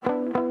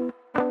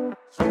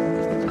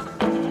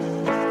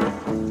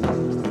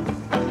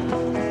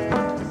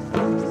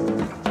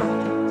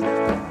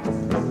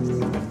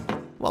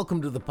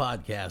Welcome to the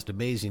podcast,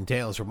 Amazing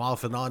Tales from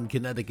Off and On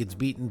Connecticut's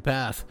Beaten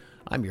Path.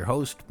 I'm your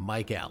host,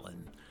 Mike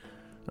Allen.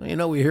 You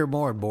know, we hear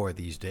more and more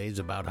these days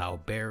about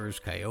how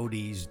bears,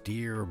 coyotes,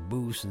 deer,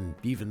 moose, and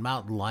even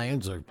mountain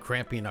lions are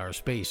cramping our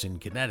space in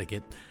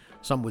Connecticut.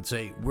 Some would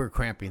say we're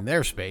cramping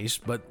their space,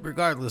 but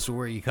regardless of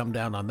where you come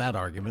down on that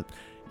argument,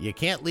 you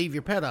can't leave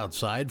your pet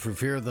outside for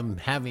fear of them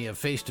having a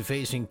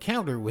face-to-face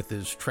encounter with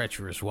this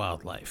treacherous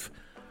wildlife.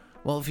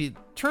 Well, if you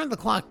turn the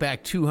clock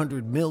back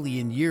 200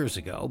 million years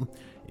ago,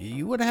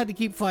 you would have had to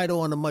keep Fido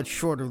on a much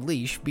shorter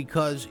leash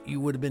because you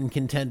would have been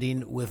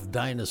contending with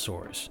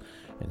dinosaurs.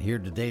 And here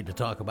today to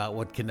talk about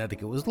what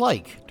Connecticut was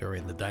like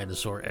during the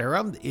dinosaur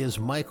era is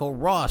Michael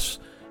Ross.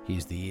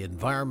 He's the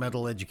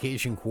Environmental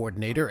Education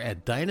Coordinator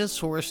at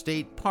Dinosaur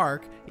State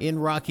Park in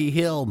Rocky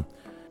Hill.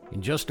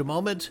 In just a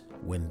moment,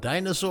 when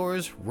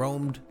dinosaurs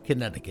roamed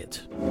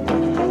Connecticut.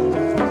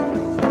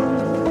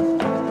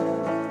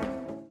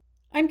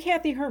 I'm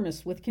Kathy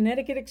Hermes with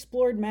Connecticut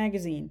Explored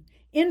magazine.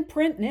 In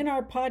print and in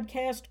our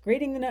podcast,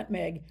 Grating the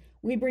Nutmeg,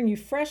 we bring you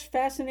fresh,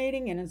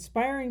 fascinating, and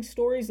inspiring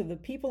stories of the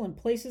people and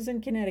places in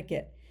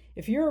Connecticut.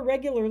 If you're a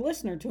regular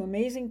listener to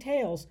Amazing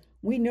Tales,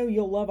 we know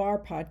you'll love our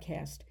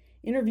podcast.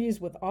 Interviews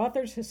with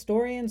authors,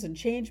 historians, and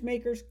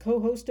changemakers,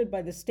 co-hosted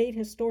by the State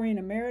Historian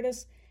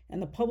Emeritus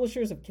and the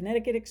publishers of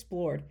Connecticut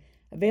Explored.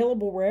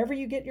 Available wherever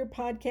you get your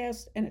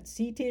podcasts and at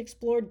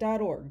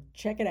ctexplored.org.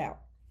 Check it out.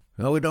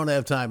 Well, we don't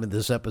have time in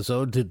this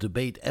episode to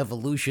debate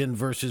evolution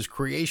versus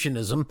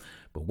creationism,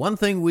 but one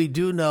thing we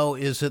do know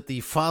is that the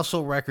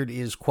fossil record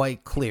is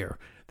quite clear.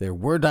 There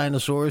were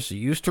dinosaurs that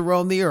used to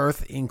roam the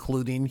earth,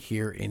 including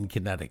here in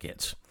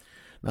Connecticut.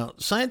 Now,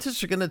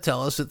 scientists are going to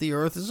tell us that the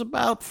earth is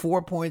about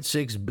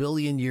 4.6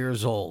 billion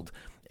years old,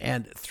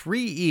 and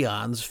 3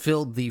 eons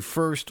filled the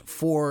first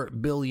 4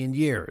 billion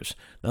years.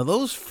 Now,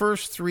 those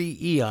first 3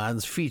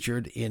 eons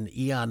featured in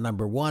eon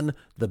number 1,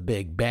 the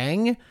Big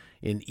Bang,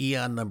 in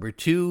eon number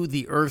 2,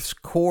 the Earth's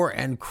core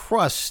and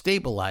crust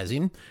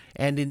stabilizing,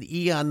 and in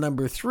eon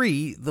number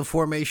 3, the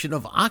formation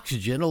of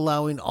oxygen,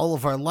 allowing all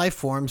of our life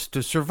forms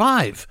to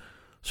survive.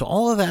 So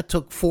all of that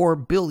took 4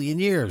 billion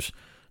years.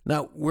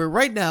 Now, we're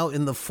right now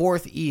in the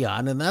 4th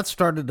eon, and that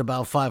started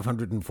about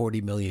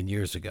 540 million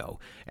years ago.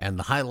 And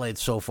the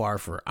highlights so far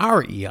for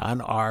our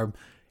eon are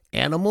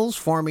animals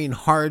forming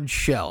hard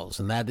shells,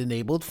 and that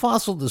enabled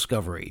fossil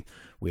discovery.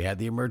 We had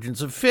the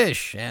emergence of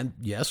fish, and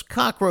yes,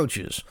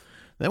 cockroaches.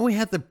 Then we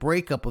had the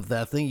breakup of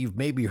that thing you've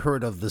maybe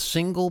heard of, the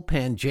single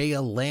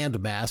Pangaea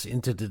landmass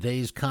into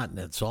today's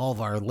continents. All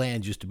of our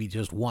land used to be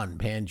just one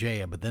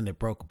Pangaea, but then it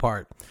broke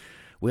apart.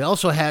 We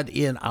also had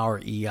in our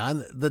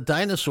eon the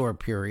dinosaur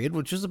period,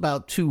 which is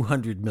about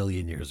 200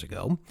 million years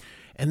ago.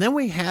 And then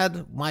we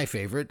had, my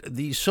favorite,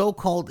 the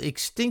so-called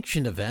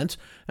extinction event.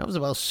 That was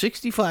about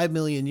 65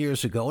 million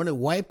years ago, and it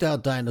wiped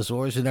out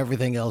dinosaurs and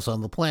everything else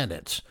on the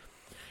planet.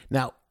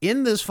 Now,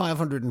 in this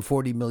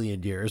 540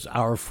 million years,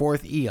 our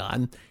 4th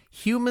eon,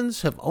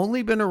 humans have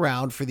only been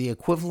around for the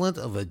equivalent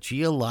of a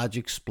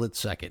geologic split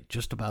second,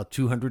 just about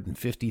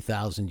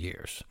 250,000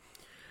 years.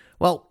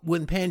 Well,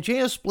 when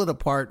Pangaea split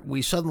apart,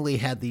 we suddenly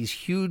had these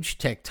huge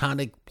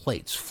tectonic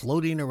plates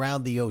floating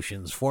around the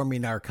oceans,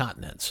 forming our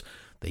continents.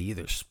 They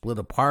either split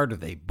apart or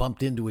they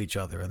bumped into each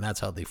other, and that's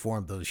how they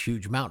formed those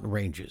huge mountain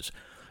ranges.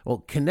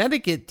 Well,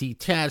 Connecticut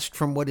detached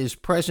from what is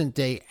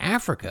present-day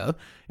Africa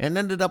and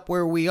ended up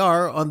where we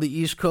are on the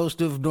east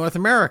coast of North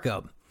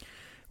America.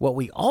 What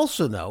we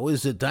also know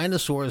is that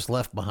dinosaurs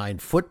left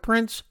behind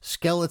footprints,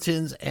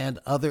 skeletons, and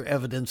other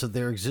evidence of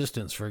their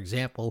existence. For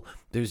example,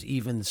 there's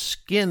even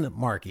skin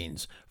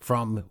markings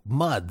from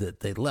mud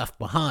that they left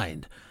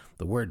behind.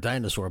 The word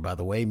dinosaur, by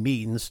the way,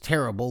 means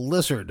terrible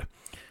lizard.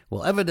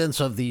 Well, evidence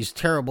of these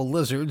terrible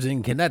lizards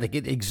in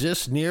Connecticut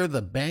exists near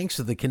the banks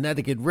of the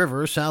Connecticut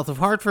River south of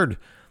Hartford.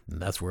 And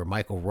that's where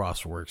Michael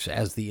Ross works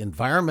as the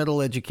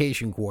Environmental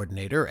Education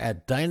Coordinator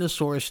at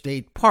Dinosaur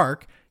State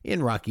Park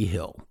in Rocky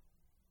Hill.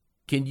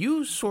 Can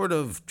you sort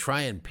of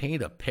try and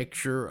paint a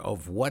picture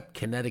of what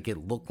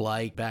Connecticut looked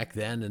like back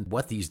then and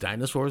what these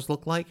dinosaurs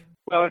look like?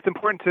 Well, it's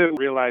important to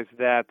realize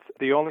that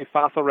the only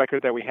fossil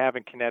record that we have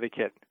in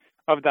Connecticut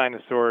of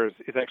dinosaurs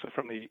is actually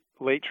from the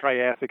late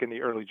Triassic and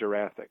the early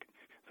Jurassic.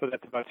 So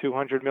that's about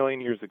 200 million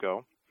years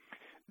ago.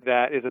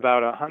 That is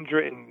about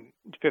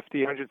 150,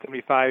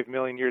 175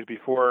 million years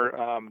before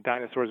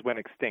dinosaurs went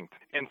extinct.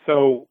 And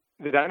so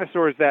the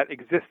dinosaurs that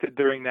existed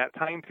during that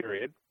time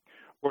period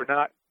were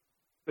not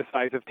the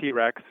size of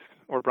T-Rex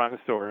or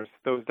Brontosaurus.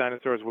 Those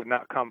dinosaurs would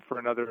not come for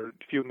another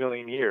few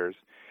million years.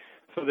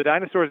 So the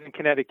dinosaurs in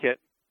Connecticut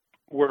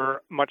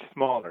were much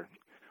smaller.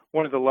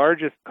 One of the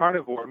largest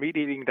carnivore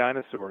meat-eating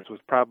dinosaurs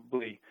was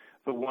probably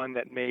the one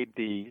that made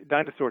the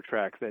dinosaur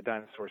tracks at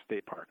Dinosaur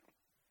State Park.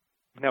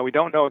 Now, we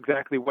don't know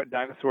exactly what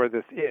dinosaur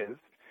this is,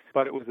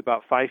 but it was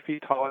about 5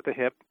 feet tall at the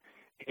hip,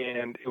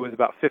 and it was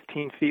about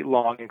 15 feet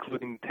long,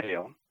 including the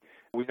tail.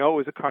 We know it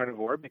was a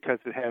carnivore because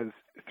it has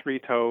 3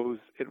 toes.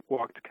 It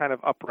walked kind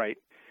of upright.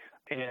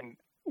 And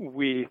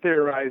we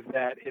theorize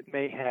that it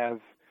may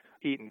have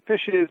eaten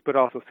fishes, but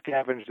also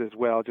scavenged as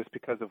well, just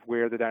because of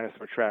where the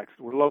dinosaur tracks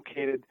were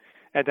located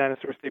at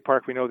Dinosaur State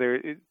Park, we know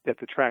that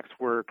the tracks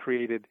were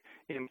created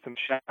in some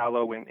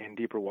shallow and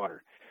deeper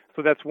water.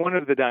 So that's one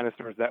of the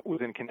dinosaurs that was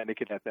in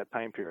Connecticut at that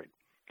time period.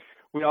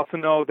 We also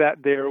know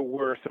that there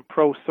were some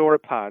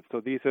prosauropods. So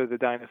these are the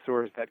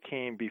dinosaurs that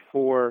came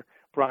before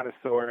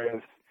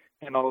Brontosaurus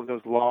and all of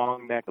those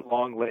long-necked,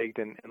 long-legged,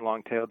 and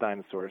long-tailed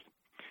dinosaurs.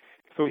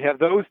 So we have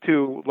those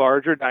two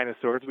larger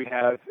dinosaurs. We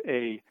have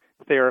a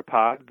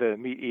theropod, the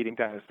meat-eating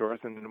dinosaurs,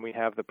 and then we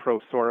have the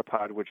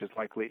prosauropod, which is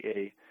likely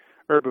a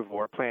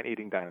herbivore,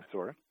 plant-eating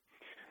dinosaur.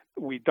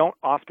 We don't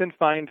often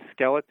find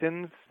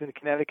skeletons in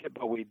Connecticut,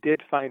 but we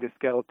did find a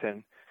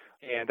skeleton,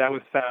 and that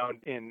was found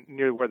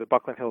near where the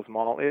Buckland Hills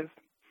Mall is.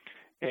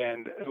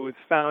 And it was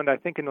found, I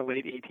think, in the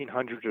late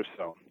 1800s or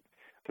so.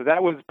 So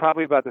that was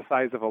probably about the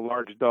size of a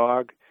large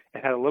dog.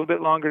 It had a little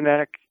bit longer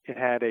neck. It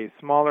had a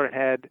smaller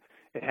head.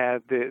 It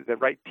had the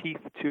right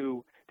teeth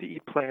to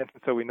eat plants,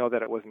 and so we know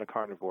that it wasn't a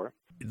carnivore.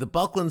 The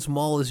Bucklands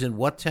Mall is in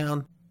what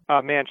town?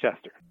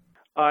 Manchester.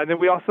 And then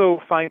we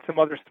also find some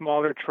other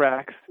smaller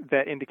tracks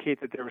that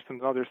indicate that there were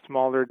some other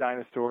smaller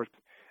dinosaurs,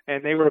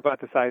 and they were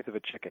about the size of a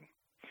chicken.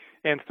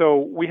 And so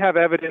we have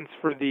evidence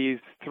for these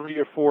 3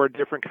 or 4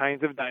 different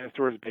kinds of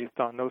dinosaurs based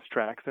on those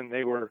tracks, and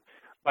they were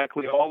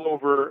likely all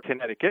over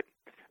Connecticut.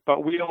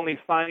 But we only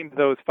find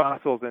those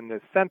fossils in the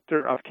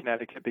center of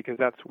Connecticut because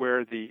that's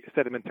where the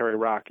sedimentary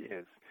rock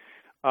is.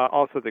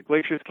 Also, the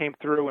glaciers came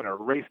through and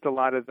erased a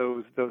lot of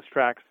those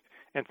tracks,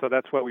 and so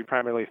that's why we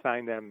primarily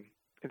find them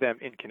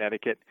in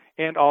Connecticut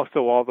and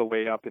also all the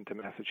way up into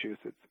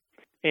Massachusetts.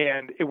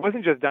 And it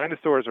wasn't just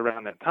dinosaurs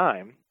around that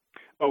time,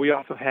 but we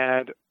also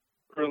had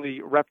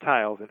early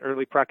reptiles and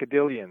early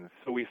crocodilians.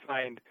 So we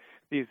find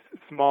these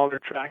smaller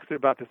tracks that are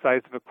about the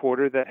size of a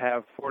quarter that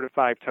have 4 to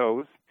 5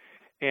 toes,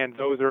 and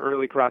those are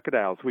early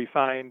crocodiles. We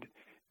find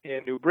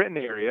in New Britain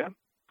area,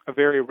 a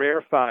very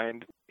rare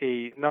find,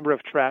 a number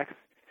of tracks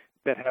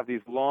that have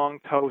these long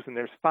toes, and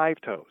there's 5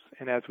 toes.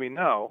 And as we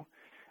know,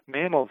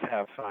 mammals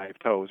have 5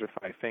 toes or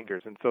 5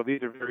 fingers, and so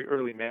these are very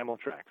early mammal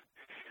tracks.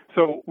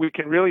 So we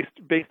can really,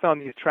 based on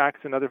these tracks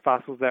and other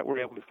fossils that we're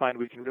able to find,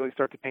 we can really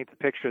start to paint the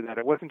picture that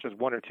it wasn't just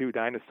 1 or 2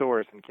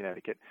 dinosaurs in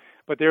Connecticut,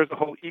 but there's a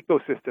whole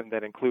ecosystem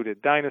that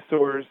included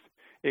dinosaurs,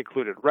 it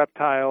included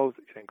reptiles,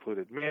 it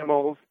included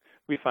mammals.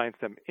 We find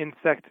some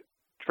insect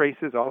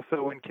traces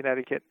also in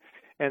Connecticut,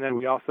 and then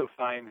we also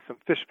find some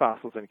fish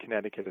fossils in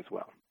Connecticut as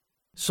well.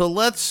 So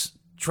let's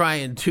try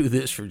and do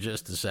this for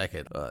just a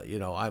second.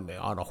 I'm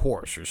on a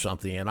horse or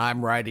something, and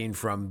I'm riding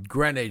from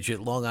Greenwich at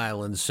Long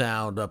Island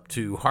Sound up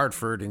to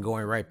Hartford and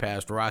going right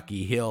past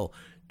Rocky Hill.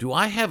 Do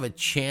I have a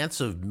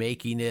chance of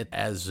making it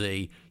as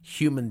a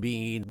human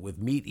being with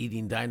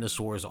meat-eating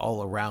dinosaurs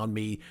all around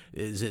me?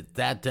 Is it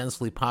that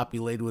densely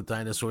populated with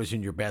dinosaurs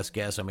in your best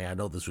guess? I mean, I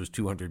know this was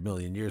 200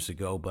 million years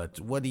ago, but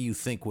what do you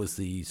think was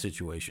the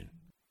situation?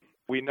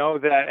 We know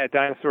that at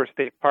Dinosaur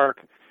State Park,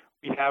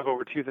 we have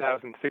over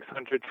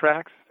 2,600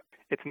 tracks.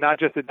 It's not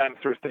just at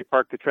Dinosaur State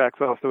Park. The tracks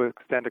also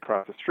extend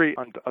across the street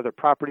onto other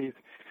properties.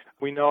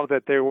 We know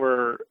that there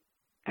were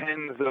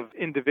tens of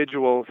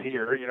individuals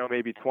here,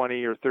 maybe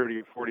 20 or 30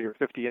 or 40 or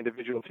 50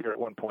 individuals here at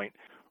one point.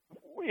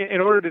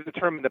 In order to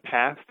determine the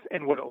past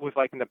and what it was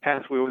like in the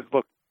past, we always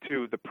look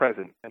to the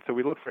present. And so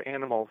we look for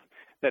animals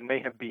that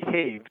may have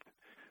behaved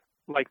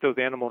like those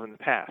animals in the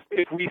past.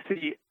 If we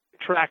see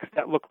tracks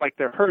that look like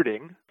they're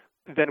herding,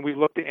 then we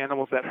look to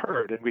animals that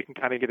herd, and we can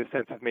kind of get a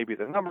sense of maybe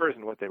the numbers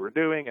and what they were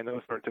doing and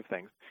those sorts of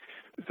things.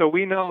 So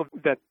we know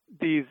that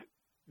these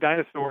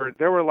dinosaurs,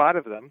 there were a lot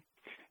of them,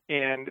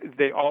 and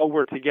they all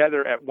were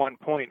together at one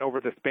point over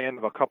the span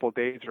of a couple of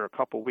days or a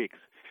couple of weeks.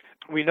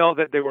 We know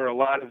that there were a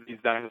lot of these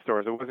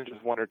dinosaurs. It wasn't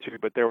just 1 or 2,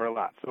 but there were a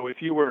lot. So if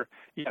you were,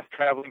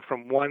 traveling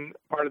from one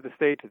part of the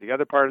state to the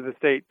other part of the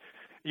state,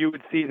 you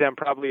would see them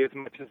probably as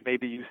much as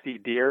maybe you see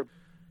deer.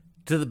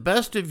 To the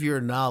best of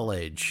your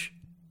knowledge,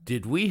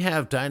 did we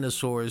have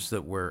dinosaurs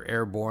that were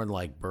airborne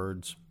like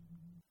birds?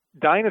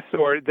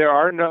 There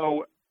are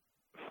no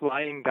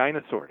flying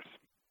dinosaurs.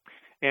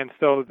 And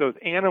so those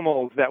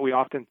animals that we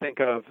often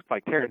think of,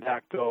 like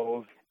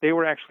pterodactyls, they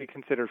were actually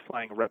considered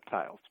flying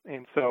reptiles.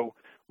 And so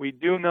we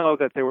do know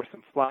that there were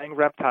some flying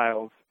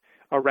reptiles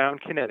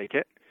around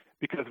Connecticut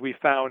because we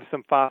found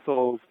some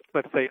fossils,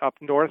 let's say up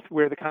north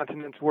where the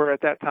continents were at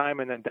that time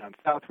and then down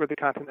south where the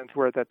continents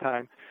were at that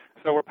time.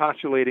 So we're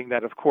postulating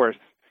that, of course,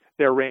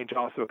 their range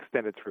also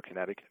extended through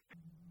Connecticut.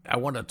 I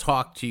want to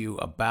talk to you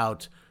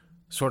about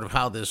sort of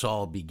how this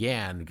all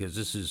began, because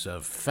this is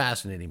a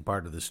fascinating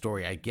part of the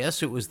story. I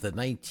guess it was the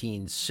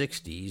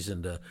 1960s,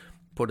 and to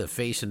put a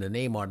face and a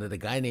name on it, a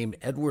guy named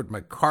Edward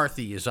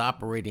McCarthy is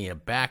operating a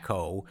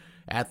backhoe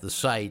at the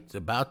site,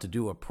 about to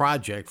do a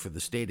project for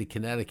the state of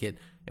Connecticut.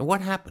 And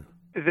what happened?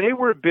 They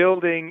were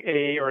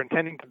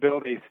intending to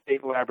build a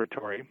state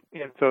laboratory,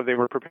 and so they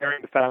were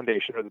preparing the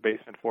foundation or the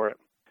basement for it.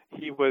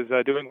 He was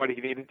doing what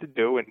he needed to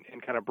do and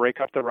kind of break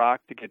up the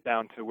rock to get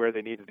down to where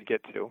they needed to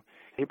get to.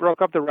 He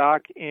broke up the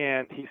rock,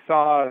 and he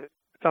saw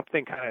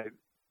something kind of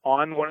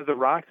on one of the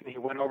rocks, and he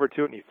went over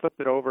to it, and he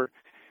flipped it over,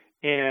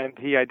 and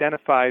he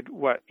identified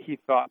what he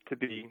thought to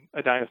be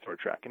a dinosaur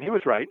track. And he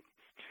was right.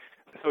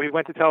 So he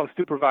went to tell his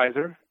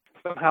supervisor,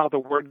 somehow the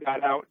word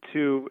got out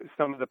to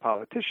some of the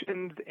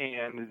politicians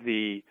and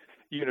the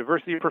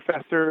university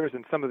professors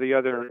and some of the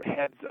other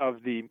heads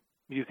of the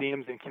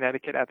museums in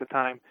Connecticut at the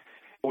time.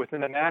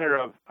 Within a matter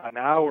of an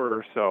hour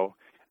or so,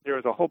 there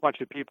was a whole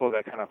bunch of people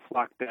that kind of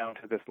flocked down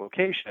to this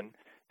location.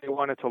 They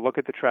wanted to look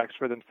at the tracks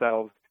for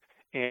themselves,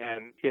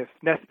 and if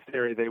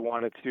necessary, they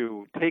wanted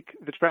to take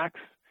the tracks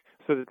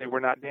so that they were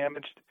not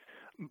damaged.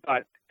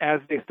 But as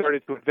they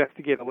started to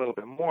investigate a little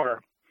bit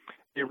more,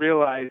 they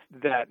realized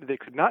that they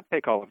could not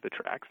take all of the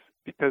tracks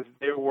because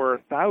there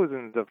were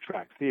thousands of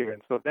tracks here.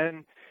 And so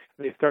then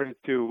they started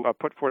to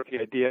put forth the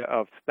idea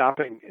of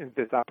stopping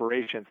this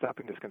operation,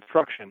 stopping this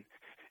construction,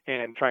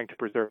 and trying to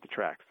preserve the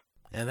tracks.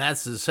 And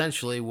that's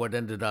essentially what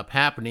ended up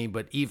happening.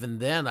 But even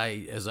then,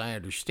 as I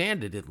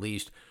understand it at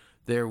least,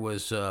 there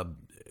was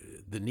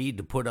the need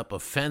to put up a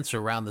fence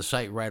around the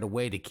site right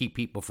away to keep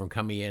people from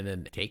coming in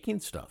and taking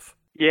stuff.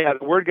 Yeah,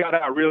 the word got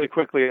out really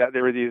quickly that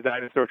there were these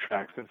dinosaur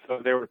tracks. And so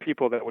there were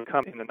people that would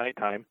come in the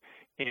nighttime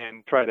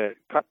and try to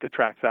cut the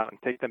tracks out and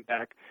take them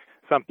back.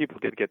 Some people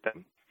did get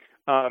them.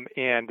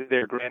 And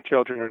their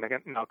grandchildren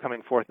are now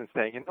coming forth and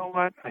saying, you know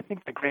what, I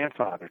think my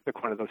grandfather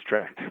took one of those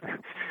tracks.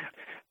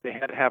 They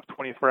had to have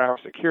 24-hour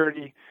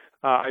security.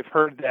 I've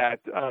heard that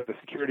the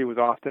security was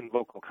often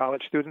local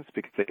college students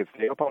because they could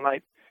stay up all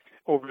night.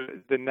 Over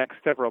the next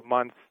several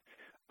months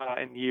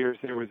and years,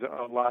 there was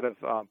a lot of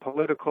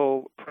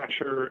political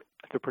pressure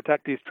to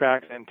protect these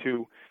tracks and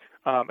to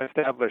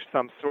establish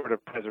some sort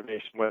of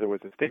preservation, whether it was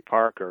a state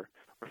park or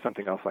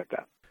something else like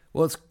that.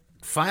 Well, it's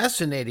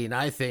fascinating,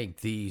 I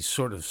think, the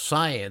sort of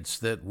science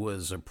that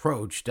was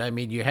approached. I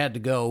mean, you had to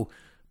go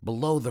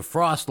below the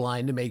frost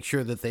line to make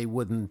sure that they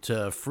wouldn't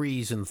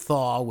freeze and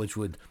thaw, which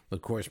would,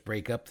 of course,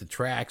 break up the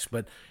tracks.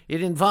 But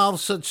it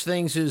involves such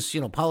things as,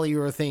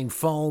 polyurethane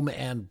foam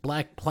and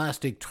black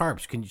plastic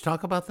tarps. Can you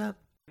talk about that?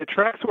 The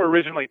tracks were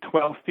originally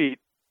 12 feet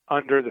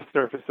under the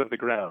surface of the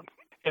ground.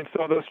 And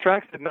so those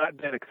tracks had not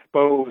been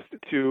exposed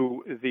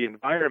to the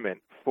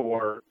environment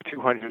for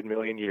 200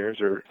 million years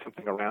or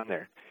something around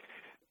there.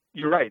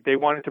 You're right. They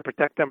wanted to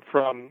protect them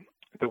from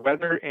the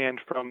weather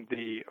and from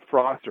the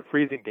frost or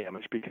freezing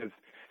damage because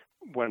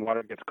when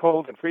water gets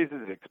cold and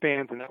freezes, it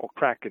expands and that will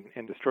crack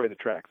and destroy the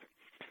tracks.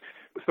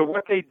 So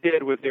what they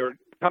did was they were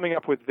coming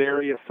up with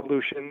various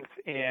solutions,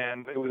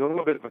 and it was a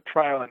little bit of a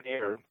trial and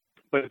error.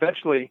 But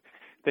eventually,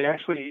 they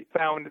actually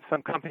found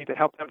some company to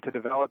help them to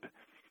develop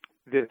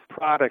this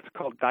product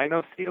called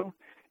DinoSeal,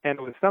 and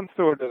it was some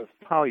sort of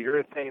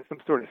polyurethane, some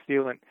sort of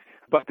sealant,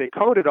 but they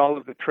coated all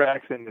of the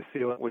tracks in the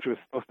sealant, which was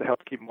supposed to help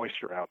keep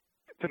moisture out.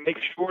 To make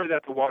sure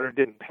that the water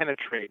didn't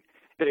penetrate,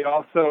 they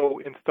also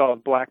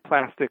installed black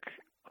plastic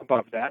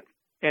above that,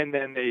 and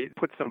then they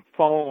put some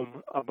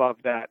foam above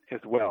that as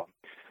well.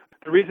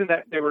 The reason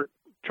that they were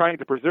trying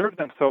to preserve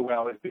them so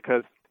well is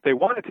because they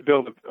wanted to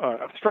build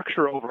a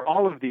structure over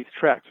all of these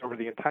tracks, over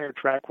the entire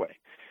trackway,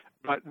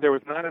 but there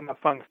was not enough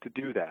funds to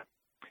do that.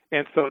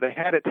 And so they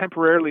had it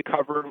temporarily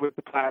covered with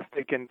the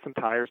plastic and some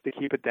tires to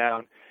keep it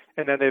down,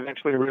 and then they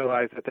eventually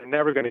realized that they're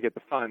never going to get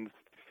the funds,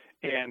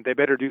 and they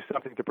better do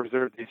something to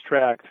preserve these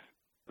tracks,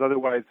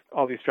 otherwise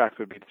all these tracks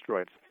would be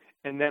destroyed.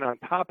 And then on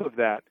top of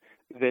that,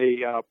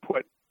 they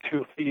put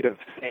 2 feet of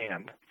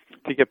sand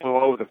to get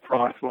below the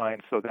frost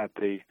line so that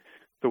the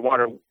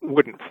water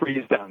wouldn't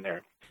freeze down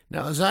there.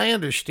 Now, as I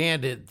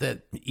understand it,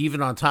 that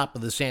even on top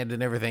of the sand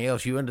and everything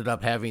else, you ended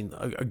up having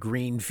a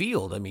green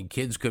field. I mean,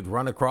 kids could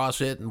run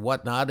across it and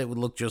whatnot. It would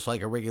look just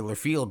like a regular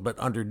field, but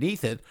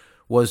underneath it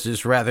was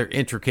this rather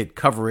intricate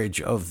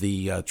coverage of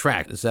the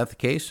track. Is that the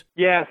case?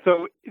 Yeah,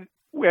 so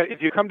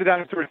if you come to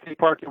Dinosaur State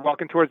Park, you're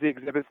walking towards the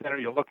exhibit center,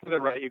 you look to the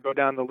right, you go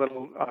down the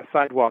little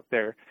sidewalk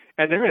there,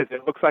 and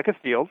it looks like a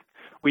field.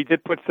 We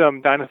did put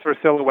some dinosaur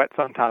silhouettes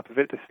on top of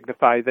it to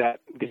signify that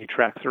the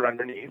tracks are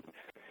underneath.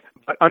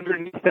 But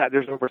underneath that,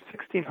 there's over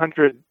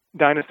 1,600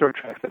 dinosaur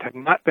tracks that have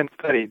not been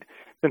studied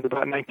since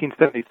about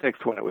 1976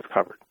 when it was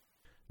covered.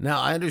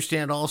 Now, I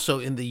understand also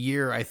in the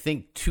year, I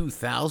think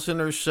 2000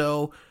 or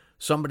so,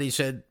 somebody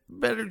said,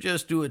 better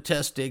just do a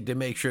test dig to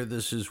make sure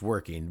this is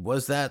working.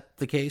 Was that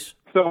the case?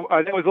 So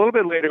that was a little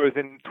bit later. It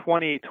was in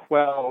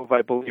 2012,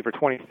 I believe, or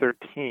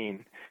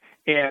 2013.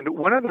 And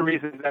one of the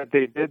reasons that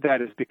they did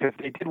that is because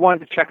they did want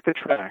to check the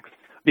tracks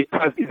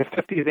because the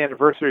 50th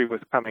anniversary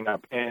was coming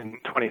up in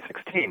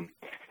 2016.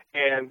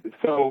 And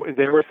so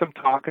there was some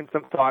talk and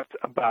some thoughts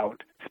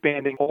about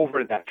expanding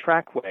over that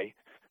trackway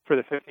for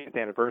the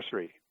 50th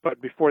anniversary.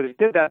 But before they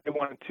did that, they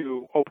wanted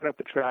to open up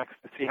the tracks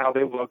to see how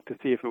they looked, to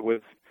see if it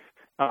was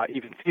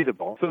even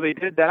feasible. So they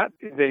did that.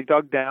 They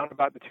dug down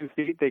about the 2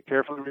 feet. They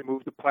carefully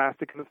removed the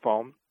plastic and the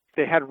foam.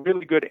 They had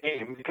really good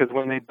aim because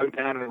when they dug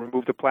down and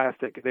removed the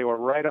plastic, they were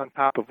right on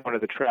top of one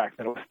of the tracks,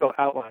 and it was still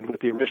outlined with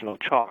the original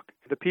chalk.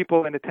 The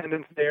people in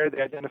attendance there,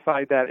 they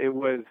identified that it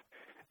was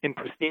in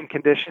pristine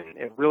condition.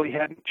 It really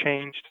hadn't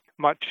changed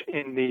much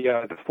in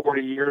the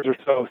 40 years or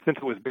so since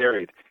it was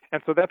buried.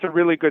 And so that's a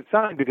really good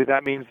sign because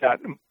that means that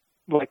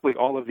likely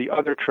all of the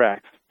other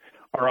tracks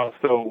are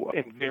also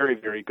in very,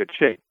 very good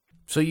shape.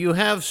 So you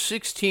have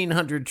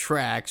 1,600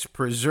 tracks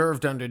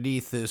preserved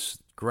underneath this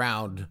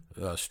ground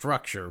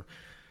structure.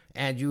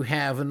 And you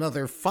have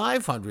another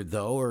 500,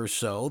 though, or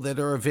so, that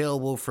are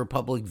available for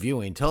public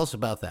viewing. Tell us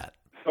about that.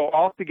 So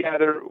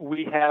altogether,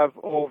 we have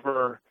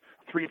over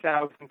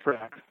 3,000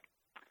 tracks,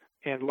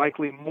 and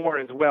likely more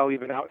as well,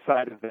 even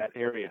outside of that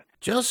area.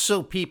 Just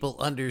so people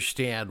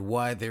understand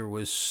why there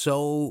was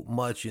so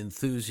much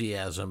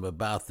enthusiasm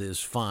about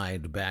this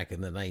find back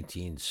in the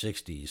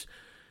 1960s,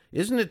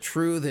 isn't it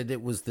true that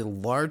it was the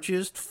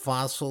largest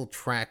fossil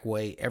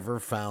trackway ever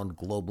found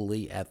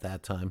globally at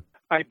that time?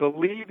 I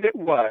believe it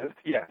was,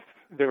 yes.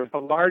 There was a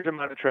large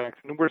amount of tracks,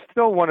 and we're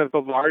still one of the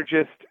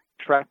largest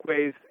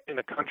trackways in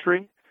the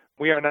country.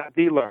 We are not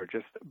the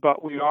largest,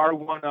 but we are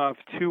one of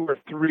 2 or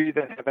 3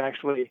 that have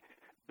actually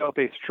built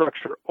a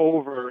structure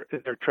over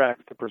their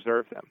tracks to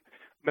preserve them.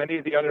 Many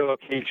of the other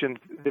locations,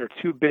 they're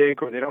too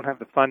big or they don't have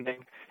the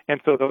funding,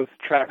 and so those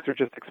tracks are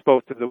just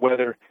exposed to the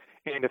weather.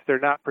 And if they're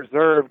not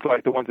preserved,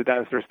 like the ones at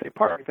Dinosaur State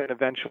Park, then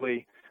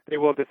eventually they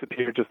will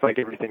disappear just like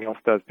everything else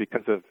does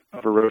because of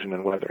erosion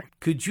and weathering.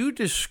 Could you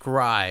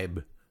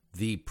describe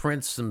the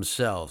prints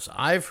themselves?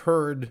 I've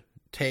heard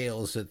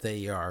tales that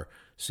they are,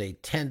 say,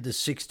 10 to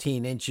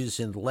 16 inches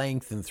in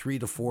length and 3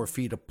 to 4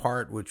 feet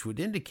apart, which would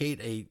indicate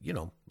a,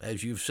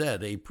 as you've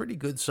said, a pretty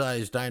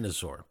good-sized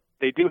dinosaur.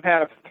 They do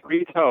have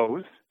 3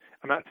 toes.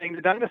 I'm not saying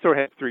the dinosaur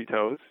has 3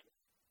 toes,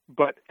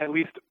 but at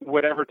least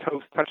whatever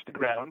toes touch the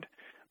ground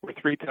were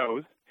 3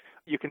 toes.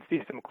 You can see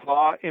some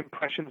claw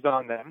impressions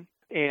on them,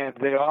 and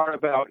they are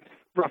about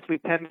roughly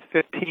 10,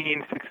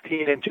 15,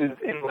 16 inches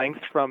in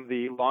length from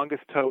the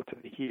longest toe to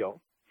the heel.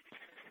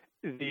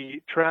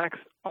 The tracks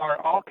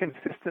are all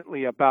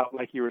consistently about,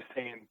 like you were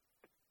saying,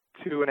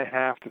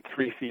 2.5 to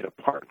 3 feet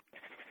apart.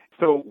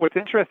 So what's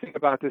interesting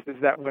about this is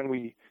that when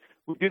we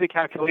do the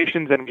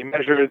calculations and we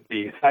measure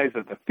the size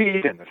of the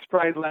feet and the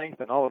stride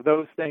length and all of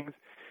those things,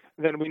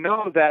 then we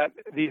know that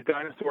these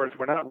dinosaurs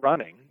were not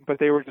running, but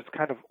they were just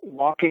kind of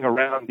walking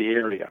around the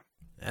area.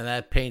 And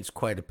that paints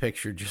quite a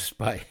picture just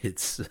by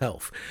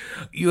itself.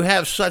 You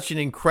have such an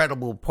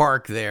incredible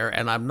park there,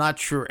 and I'm not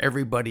sure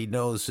everybody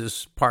knows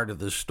this part of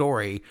the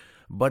story,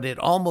 but it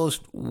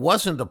almost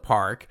wasn't a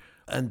park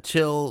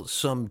until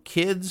some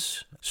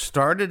kids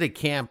started a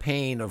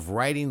campaign of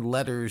writing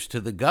letters to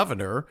the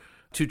governor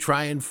to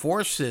try and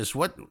force this.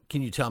 What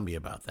can you tell me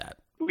about that?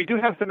 We do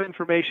have some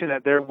information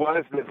that there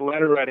was this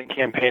letter-writing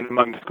campaign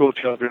among the school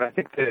children. I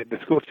think the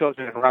school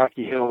children in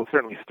Rocky Hill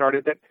certainly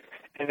started it,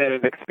 and then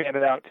it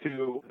expanded out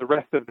to the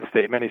rest of the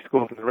state, many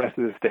schools in the rest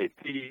of the state.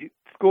 The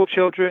school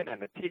children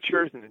and the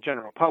teachers and the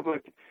general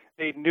public,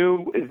 they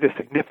knew the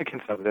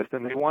significance of this,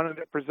 and they wanted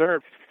it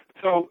preserved.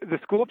 So the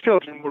school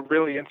children were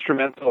really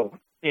instrumental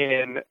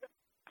in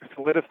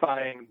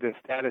solidifying the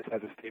status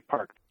as a state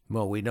park.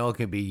 Well, we know it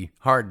can be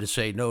hard to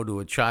say no to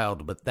a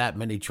child, but that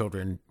many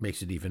children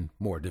makes it even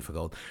more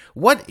difficult.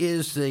 What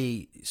is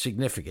the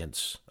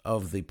significance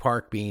of the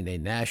park being a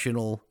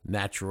national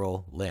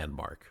natural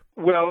landmark?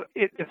 Well,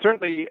 it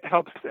certainly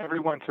helps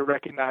everyone to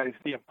recognize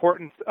the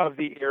importance of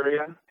the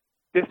area.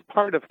 This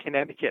part of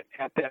Connecticut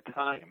at that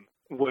time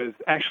was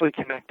actually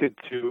connected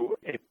to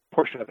a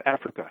portion of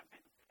Africa.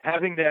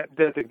 Having that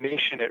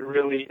designation, it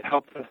really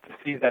helps us to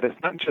see that it's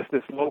not just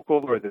this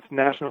local or this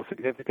national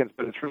significance,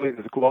 but it's really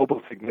this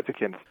global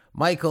significance.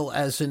 Michael,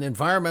 as an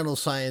environmental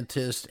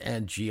scientist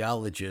and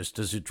geologist,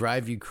 does it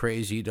drive you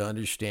crazy to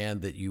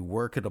understand that you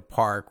work at a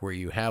park where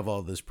you have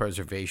all this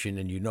preservation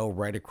and you know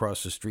right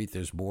across the street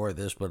there's more of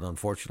this, but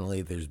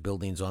unfortunately there's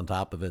buildings on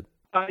top of it?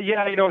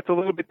 Yeah, it's a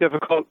little bit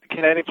difficult.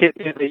 Connecticut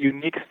is a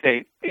unique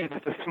state. It's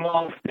a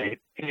small state,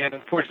 and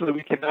unfortunately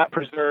we cannot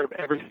preserve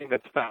everything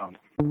that's found.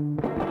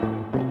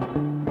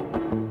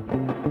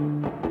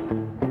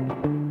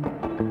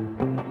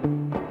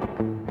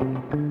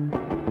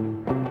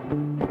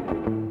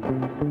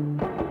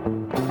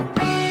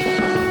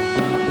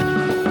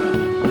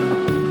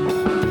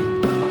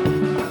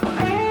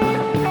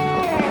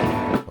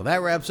 Well,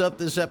 that wraps up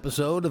this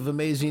episode of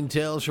Amazing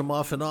Tales from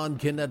Off and On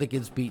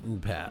Connecticut's Beaten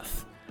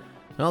Path.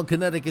 Well,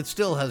 Connecticut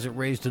still hasn't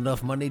raised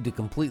enough money to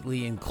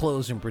completely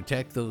enclose and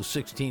protect those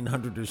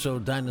 1,600 or so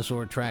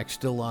dinosaur tracks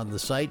still on the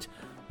site.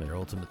 They're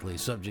ultimately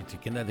subject to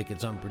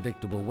Connecticut's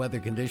unpredictable weather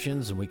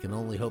conditions, and we can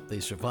only hope they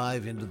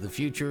survive into the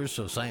future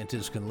so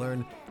scientists can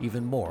learn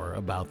even more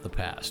about the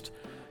past.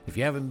 If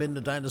you haven't been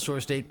to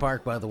Dinosaur State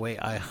Park, by the way,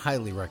 I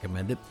highly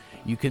recommend it.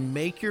 You can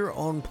make your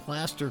own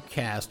plaster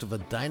cast of a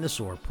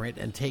dinosaur print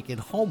and take it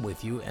home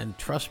with you, and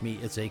trust me,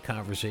 it's a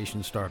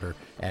conversation starter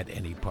at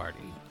any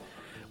party.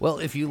 Well,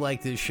 if you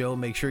like this show,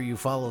 make sure you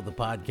follow the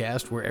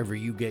podcast wherever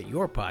you get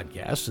your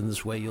podcasts, and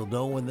this way you'll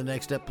know when the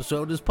next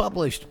episode is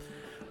published.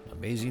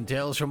 Amazing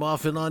Tales from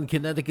Off and On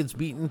Connecticut's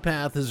Beaten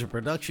Path is a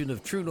production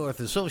of True North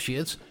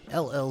Associates,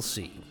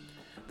 LLC.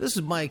 This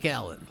is Mike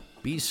Allen.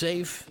 Be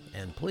safe,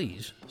 and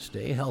please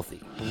stay healthy.